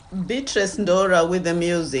Beatrice Ndora with the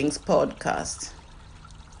Musings podcast.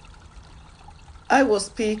 I will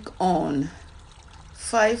speak on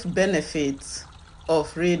 5 benefits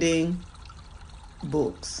of reading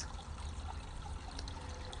books.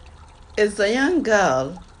 As a young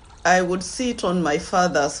girl, I would sit on my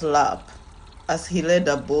father's lap as he read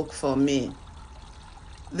a book for me.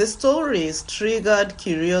 The stories triggered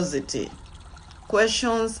curiosity,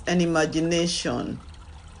 questions, and imagination,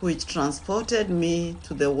 which transported me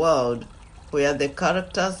to the world where the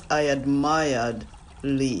characters I admired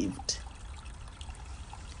lived.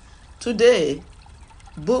 Today,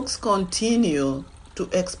 books continue to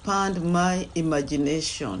expand my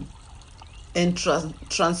imagination and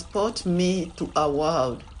transport me to a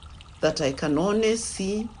world that I can only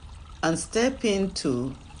see and step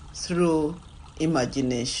into through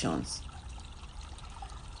imaginations.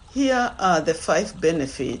 Here are the 5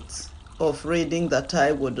 benefits of reading that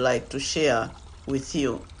I would like to share with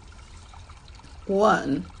you.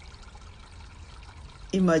 1.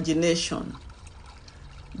 Imagination.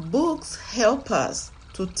 Books help us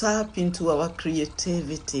to tap into our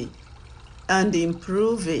creativity and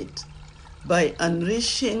improve it by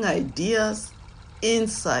unleashing ideas,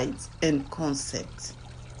 insights, and concepts.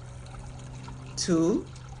 2.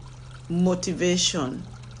 Motivation.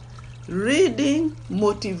 Reading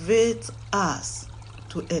motivates us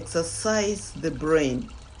to exercise the brain,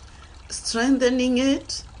 strengthening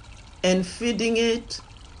it and feeding it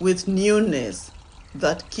with newness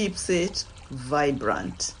that keeps it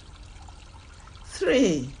vibrant.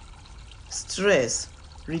 3. Stress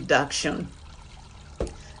reduction.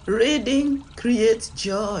 Reading creates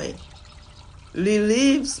joy,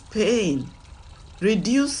 relieves pain,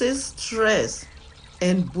 reduces stress,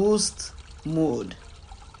 and boosts mood.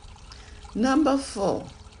 4.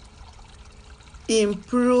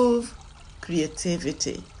 Improve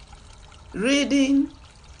creativity. Reading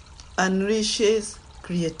unleashes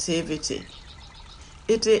creativity.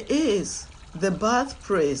 It is the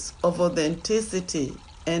birthplace of authenticity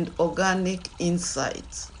and organic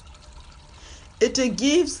insights. It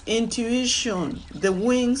gives intuition the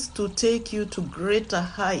wings to take you to greater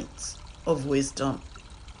heights of wisdom.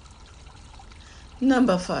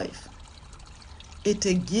 5.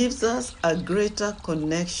 It gives us a greater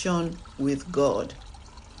connection with God.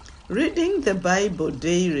 Reading the Bible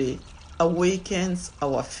daily awakens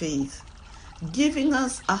our faith, giving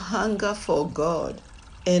us a hunger for God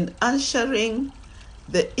and ushering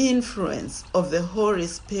the influence of the Holy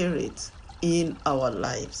Spirit in our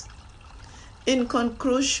lives. In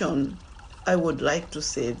conclusion, I would like to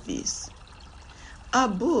say this. A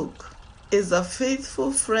book is a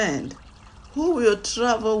faithful friend who will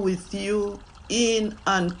travel with you in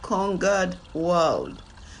unconquered world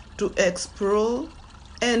to explore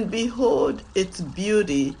and behold its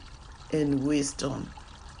beauty and wisdom.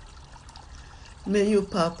 May you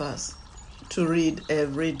purpose to read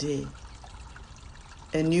every day,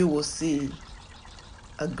 and you will see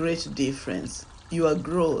a great difference. Your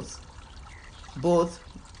growth, both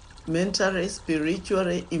mentally,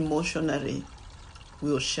 spiritually, emotionally,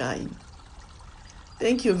 will shine.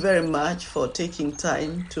 Thank you very much for taking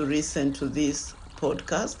time to listen to this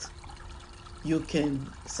podcast. You can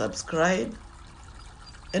subscribe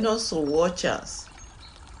and also watch us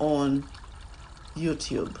on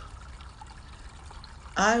YouTube.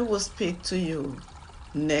 I will speak to you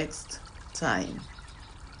next time.